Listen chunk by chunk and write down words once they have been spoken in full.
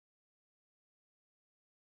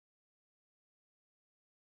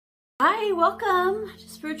Hi, welcome to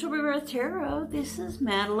Spiritual Rebirth Tarot. This is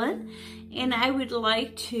Madelyn, and I would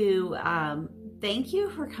like to thank you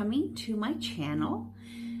for coming to my channel.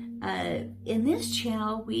 In this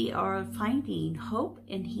channel, we are finding hope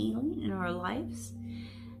and healing in our lives.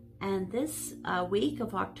 And this week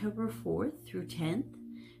of October 4th through 10th,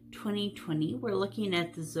 2020, we're looking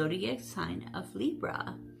at the zodiac sign of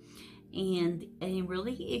Libra. And I'm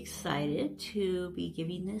really excited to be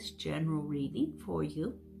giving this general reading for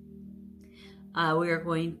you. We are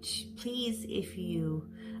going to, please, if you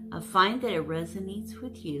find that it resonates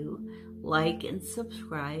with you, like and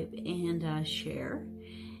subscribe and share.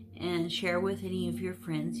 And share with any of your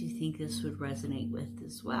friends you think this would resonate with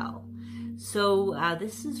as well. So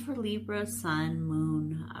this is for Libra, Sun,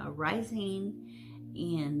 Moon, Rising,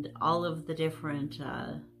 and all of the different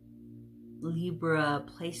Libra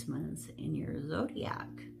placements in your zodiac.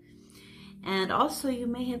 And also you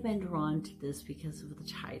may have been drawn to this because of the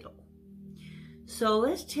title. So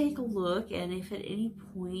let's take a look, and if at any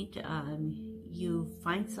point you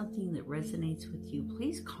find something that resonates with you,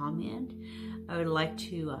 please comment. I would like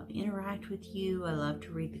to interact with you. I love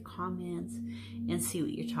to read the comments and see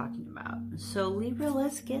what you're talking about. So Libra,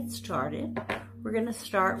 let's get started. We're going to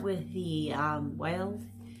start with the wild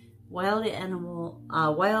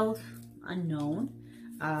unknown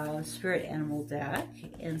spirit animal deck.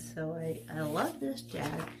 And so I love this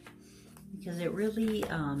deck because it really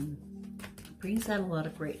brings out a lot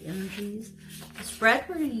of great energies. The spread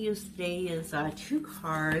we're going to use today is two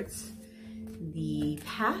cards, the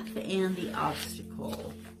path and the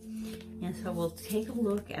obstacle. And so we'll take a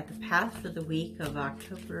look at the path for the week of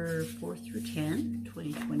October 4th through 10th,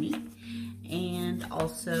 2020, and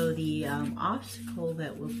also the obstacle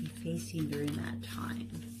that we'll be facing during that time.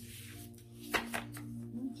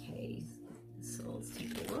 Okay, so let's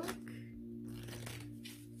take a look.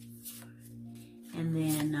 And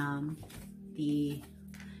then the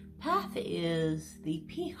path is the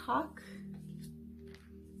peacock,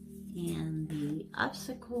 and the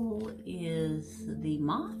obstacle is the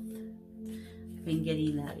moth. I've been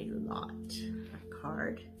getting that a lot, a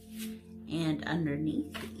card. And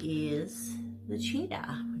underneath is the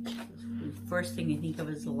cheetah, which is the first thing I think of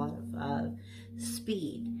is a lot of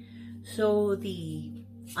speed. So the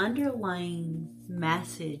underlying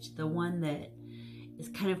message, the one that is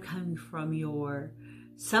kind of coming from your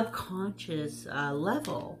subconscious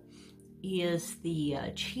level, is the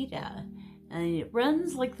cheetah, and it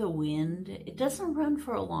runs like the wind. It doesn't run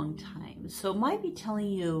for a long time, so it might be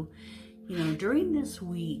telling you, you know, during this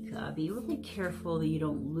week, be really careful that you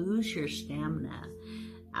don't lose your stamina.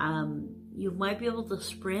 You might be able to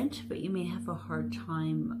sprint, but you may have a hard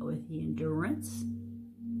time with the endurance,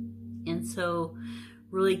 and so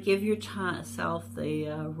really give yourself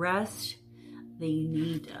the rest that you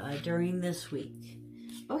need during this week.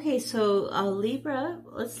 Okay, so Libra,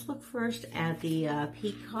 let's look first at the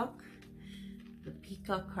peacock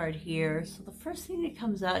card here. So the first thing that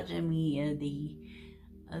comes out to me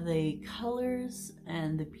are the colors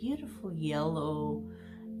and the beautiful yellow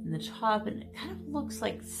in the top, and it kind of looks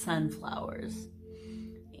like sunflowers.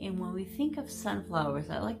 And when we think of sunflowers,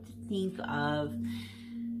 I like to think of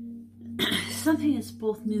something that's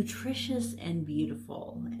both nutritious and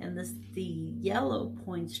beautiful. And the yellow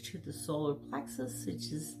points to the solar plexus,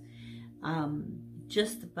 which is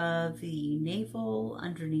just above the navel,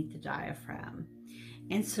 underneath the diaphragm.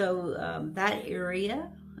 And so that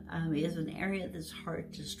area is an area that's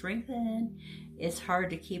hard to strengthen. It's hard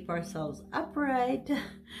to keep ourselves upright. You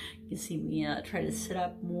can see me try to sit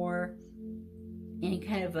up more and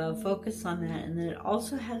kind of focus on that. And then it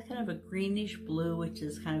also has kind of a greenish blue, which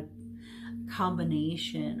is kind of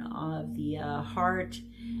combination of the heart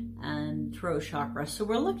and throat chakra. So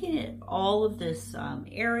we're looking at all of this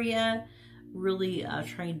area, really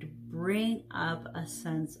trying to bring up a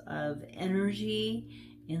sense of energy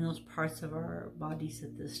in those parts of our bodies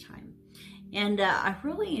at this time. And I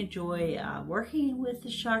really enjoy working with the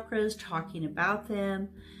chakras, talking about them.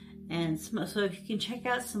 And so if you can check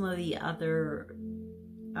out some of the other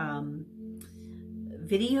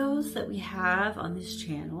videos that we have on this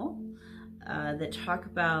channel, that talk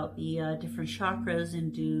about the different chakras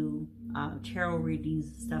and do tarot readings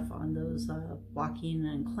and stuff on those blocking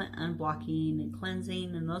and unblocking and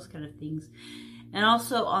cleansing and those kind of things. And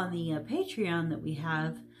also on the Patreon that we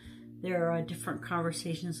have, there are different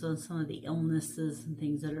conversations on some of the illnesses and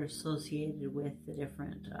things that are associated with the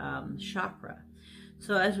different chakra.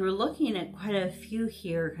 So as we're looking at quite a few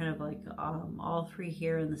here, kind of like all three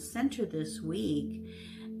here in the center this week,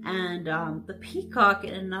 and the peacock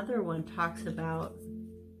in another one talks about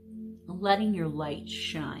letting your light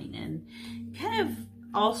shine, and kind of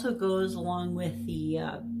also goes along with the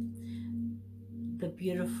the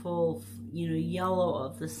beautiful, you know, yellow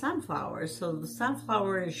of the sunflower. So the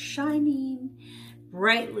sunflower is shining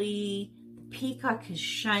brightly. The peacock is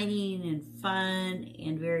shining and fun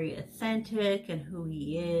and very authentic and who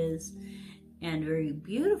he is and very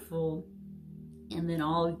beautiful. And then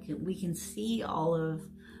we can see all of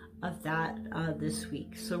that this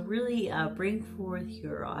week. So really bring forth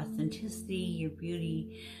your authenticity, your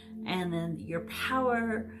beauty, and then your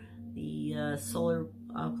power, the solar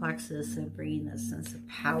plexus, and bringing that sense of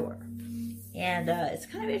power. And it's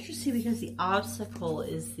kind of interesting because the obstacle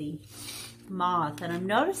is the moth, and I'm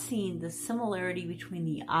noticing the similarity between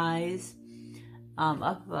the eyes up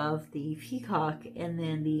above the peacock and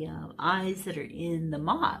then the eyes that are in the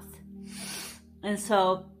moth. And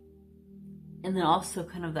so, and then also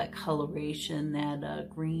kind of that coloration, that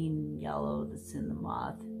green yellow that's in the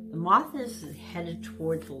moth. The moth is headed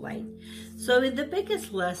toward the light. So the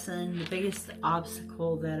biggest lesson, the biggest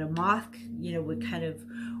obstacle that a moth, you know, would kind of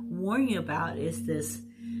warn you about is this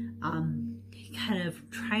kind of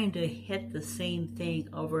trying to hit the same thing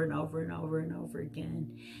over and over and over and over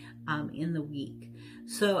again in the week.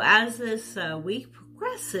 So as this week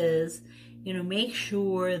progresses, you know, make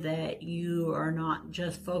sure that you are not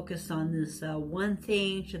just focused on this one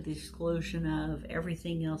thing to the exclusion of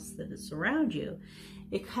everything else that is around you.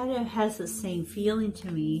 It kind of has the same feeling to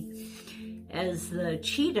me as the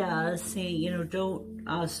cheetah saying, you know, don't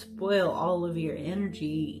spoil all of your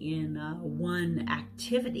energy in one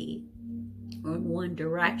activity or one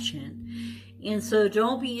direction. And so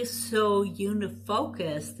don't be so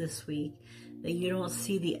unifocused this week that you don't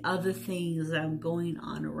see the other things going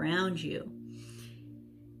on around you.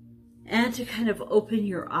 And to kind of open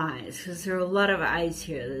your eyes, because there are a lot of eyes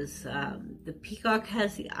here. There's the peacock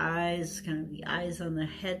has the eyes, kind of the eyes on the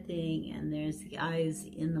head thing, and there's the eyes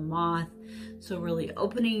in the moth. So really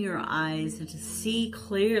opening your eyes and to see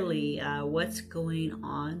clearly what's going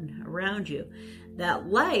on around you. That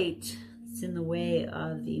light that's in the way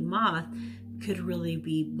of the moth could really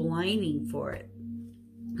be blinding for it.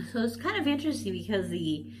 So it's kind of interesting because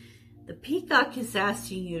the peacock is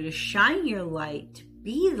asking you to shine your light, to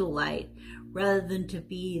be the light, rather than to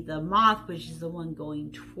be the moth, which is the one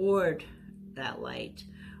going toward that light,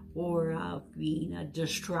 or being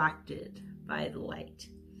distracted by the light.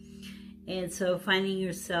 And so finding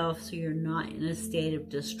yourself so you're not in a state of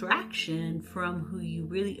distraction from who you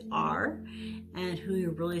really are and who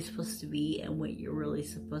you're really supposed to be and what you're really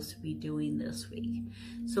supposed to be doing this week.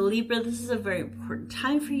 So Libra, this is a very important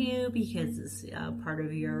time for you because it's part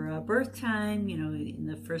of your birth time, you know, in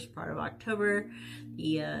the first part of October,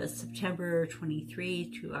 the September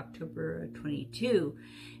 23 to October 22.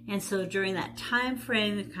 And so during that time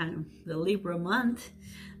frame, kind of the Libra month,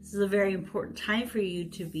 this is a very important time for you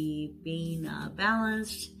to be being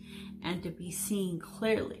balanced and to be seeing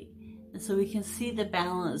clearly. And so we can see the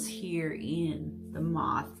balance here in the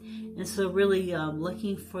moth. And so really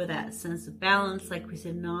looking for that sense of balance, like we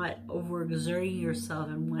said, not overexerting yourself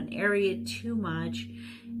in one area too much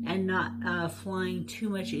and not flying too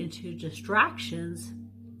much into distractions,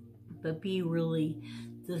 but be really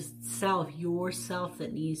the self, yourself,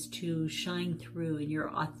 that needs to shine through, and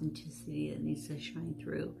your authenticity that needs to shine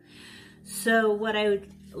through. So what I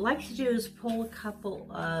would like to do is pull a couple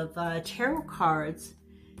of tarot cards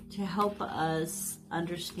to help us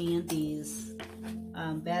understand these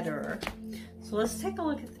better. So let's take a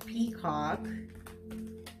look at the peacock.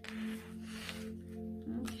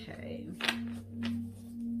 Okay.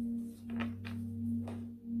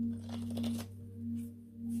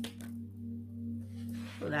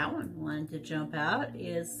 So that one wanted to jump out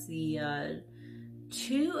is the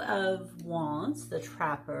Two of Wands, the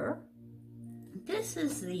Trapper. This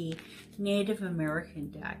is the Native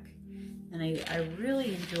American deck, and I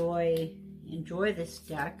really enjoy this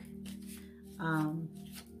deck.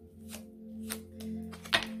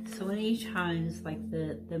 So many times, like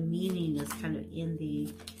the meaning is kind of in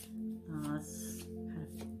the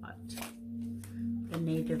the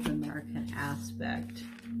Native American aspect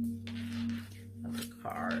of the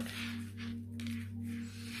card.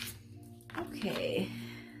 Okay,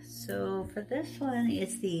 so for this one,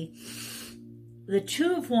 it's the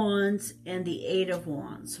Two of Wands and the Eight of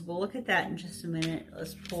Wands. So we'll look at that in just a minute.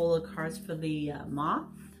 Let's pull the cards for the moth.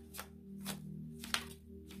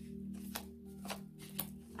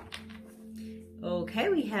 Okay,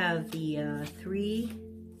 we have the Three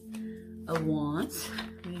of Wands.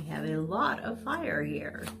 We have a lot of fire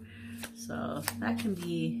here. So that can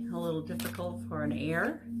be a little difficult for an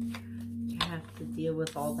air to have to deal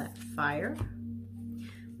with all that fire.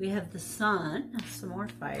 We have the Sun, some more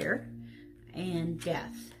fire, and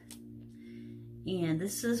Death. And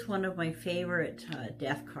this is one of my favorite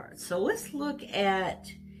death cards. So let's look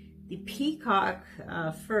at the Peacock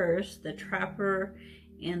first, the Trapper,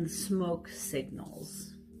 and the Smoke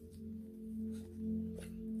Signals.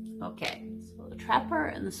 Okay, so the Trapper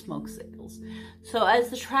and the Smoke Signals. So as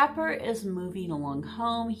the Trapper is moving along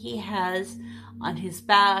home, he has on his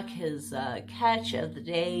back his catch of the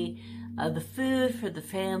day, the food for the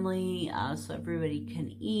family, so everybody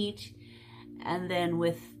can eat. And then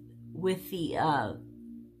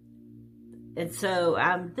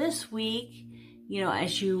this week, you know,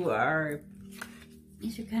 as you are,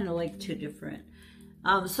 these are kind of like two different.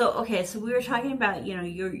 So we were talking about, you know,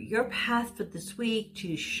 your path for this week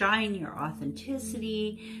to shine your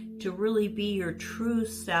authenticity, to really be your true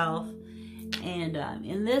self. And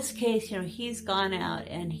in this case, you know, he's gone out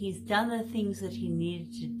and he's done the things that he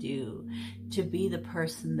needed to do to be the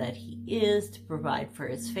person that he is, to provide for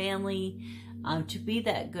his family, to be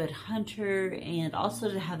that good hunter, and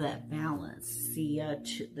also to have that balance,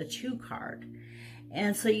 the 2 card.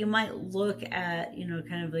 And so you might look at, you know,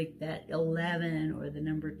 kind of like that 11 or the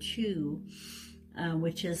number 2,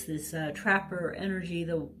 which is this Trapper energy,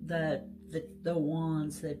 the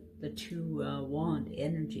wands, the 2 wand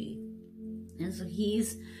energy. And so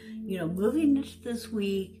he's, you know, moving into this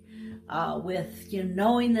week with, you know,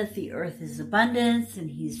 knowing that the earth is abundance, and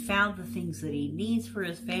he's found the things that he needs for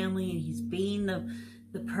his family, and he's being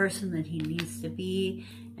the person that he needs to be,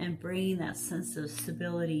 and bringing that sense of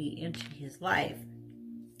stability into his life.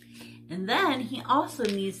 And then he also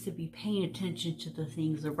needs to be paying attention to the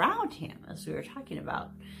things around him, as we were talking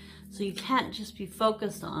about. So you can't just be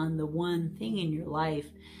focused on the one thing in your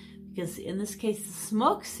life, because in this case, the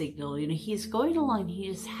smoke signal, you know, he's going along, he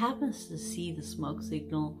just happens to see the smoke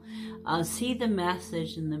signal, see the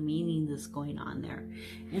message and the meaning that's going on there.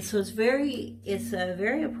 And so it's a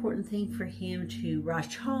very important thing for him to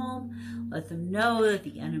rush home, let them know that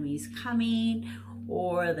the enemy's coming,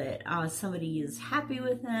 or that somebody is happy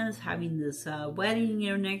with them, is having this wedding,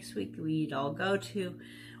 you know, next week that we'd all go to.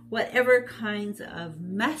 Whatever kinds of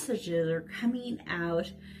messages are coming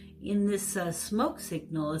out in this smoke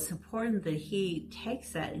signal, it's important that he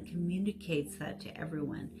takes that and communicates that to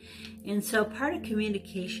everyone. And so part of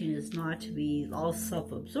communication is not to be all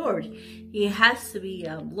self-absorbed. He has to be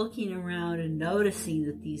looking around and noticing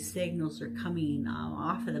that these signals are coming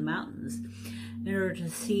off of the mountains in order to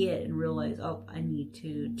see it and realize, oh, I need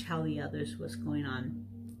to tell the others what's going on.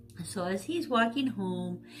 So as he's walking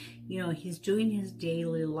home, you know, he's doing his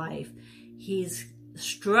daily life, he's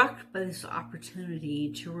struck by this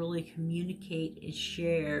opportunity to really communicate and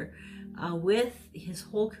share with his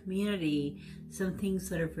whole community some things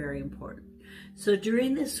that are very important. So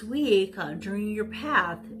during this week, during your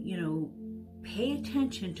path, you know, pay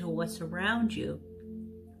attention to what's around you,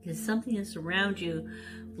 because something that's around you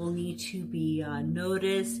will need to be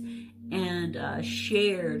noticed and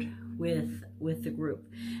shared with the group.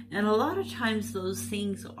 And a lot of times those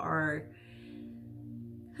things are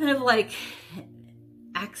kind of like,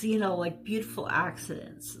 you know, like beautiful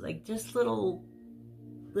accidents, like just little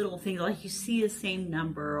things, like you see the same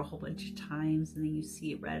number a whole bunch of times, and then you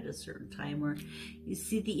see it read at a certain time, or you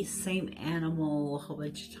see the same animal a whole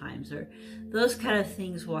bunch of times, or those kind of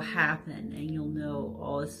things will happen, and you'll know,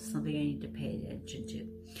 oh, this is something I need to pay attention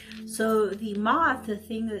to. So the moth, the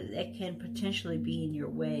thing that can potentially be in your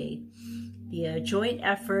way, the joint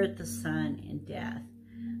effort, the sun, and death.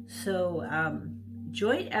 So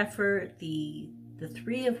joint effort, the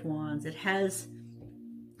 3 of Wands, it has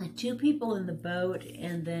 2 people in the boat,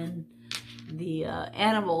 and then the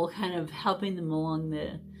animal kind of helping them along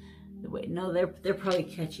the way. No, they're probably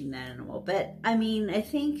catching that animal. But I mean, I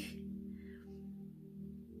think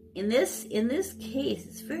in this case,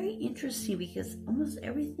 it's very interesting because almost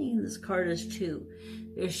everything in this card is 2.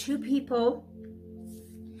 There's 2 people,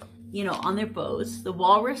 you know, on their boats. The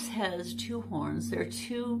walrus has 2 horns. There are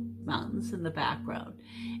 2 mountains in the background,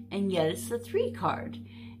 and yet it's the 3 card.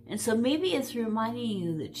 And so maybe it's reminding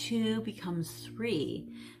you that 2 becomes 3.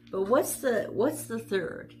 But what's the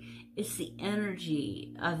 3rd? It's the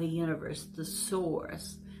energy of the universe, the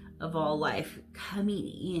source of all life, coming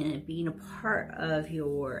in and being a part of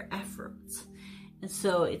your efforts. And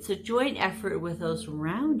so it's a joint effort with those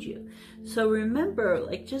around you. So remember,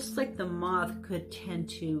 like, just like the moth could tend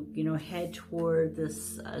to, you know, head toward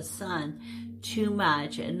this sun too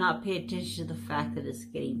much and not pay attention to the fact that it's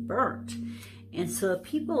getting burnt. And so the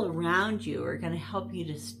people around you are going to help you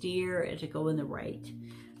to steer and to go in the right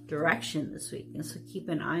direction this week. And so keep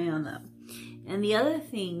an eye on them. And the other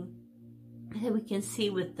thing that we can see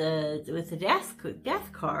with the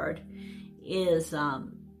death card is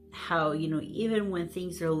how, you know, even when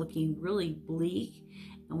things are looking really bleak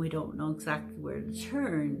and we don't know exactly where to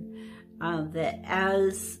turn, that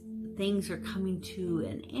as things are coming to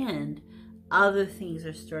an end, other things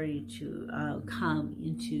are starting to come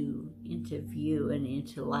into view and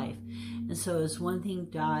into life. And so as one thing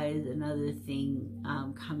dies, another thing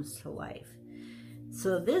comes to life.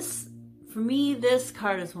 So this, for me, this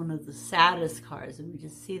card is one of the saddest cards. And we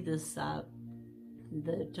just see this,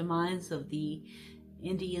 the demise of the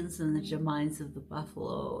Indians and the demise of the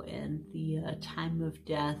buffalo and the time of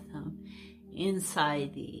death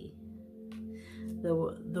inside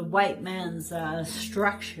the white man's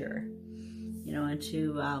structure, you know, and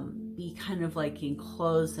to be kind of like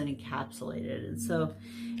enclosed and encapsulated. And so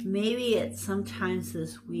maybe at sometimes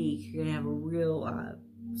this week you're gonna have a real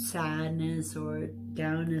sadness or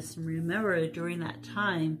downness, and remember during that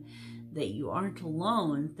time that you aren't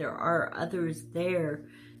alone. There are others there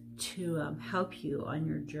to help you on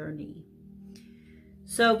your journey.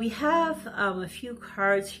 So we have a few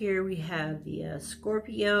cards here. We have the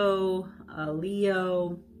Scorpio,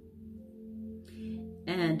 Leo,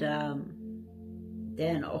 and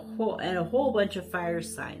then a whole bunch of fire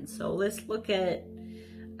signs. So let's look at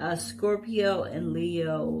Scorpio and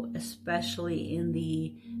Leo, especially in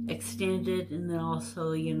the extended, and then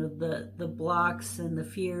also, you know, the blocks and the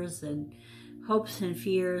fears and hopes and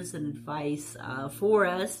fears and advice for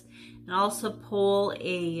us. And also pull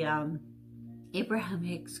a Abraham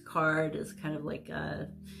Hicks card as kind of like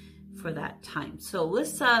for that time. So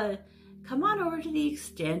let's come on over to the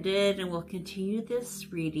extended, and we'll continue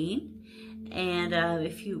this reading. And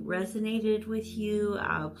if you resonated with you,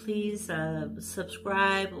 please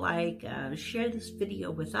subscribe, like, share this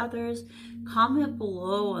video with others. Comment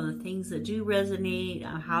below on the things that do resonate,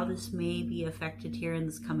 how this may be affected here in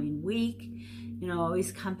this coming week. You know,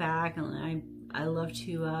 always come back, and I love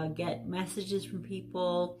to get messages from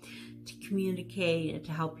people, to communicate, and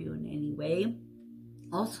to help you in any way.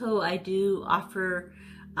 Also, I do offer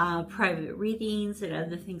private readings and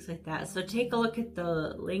other things like that. So take a look at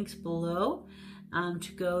the links below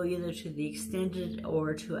to go either to the extended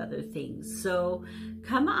or to other things. So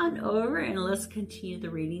come on over and let's continue the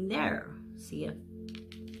reading there. See ya.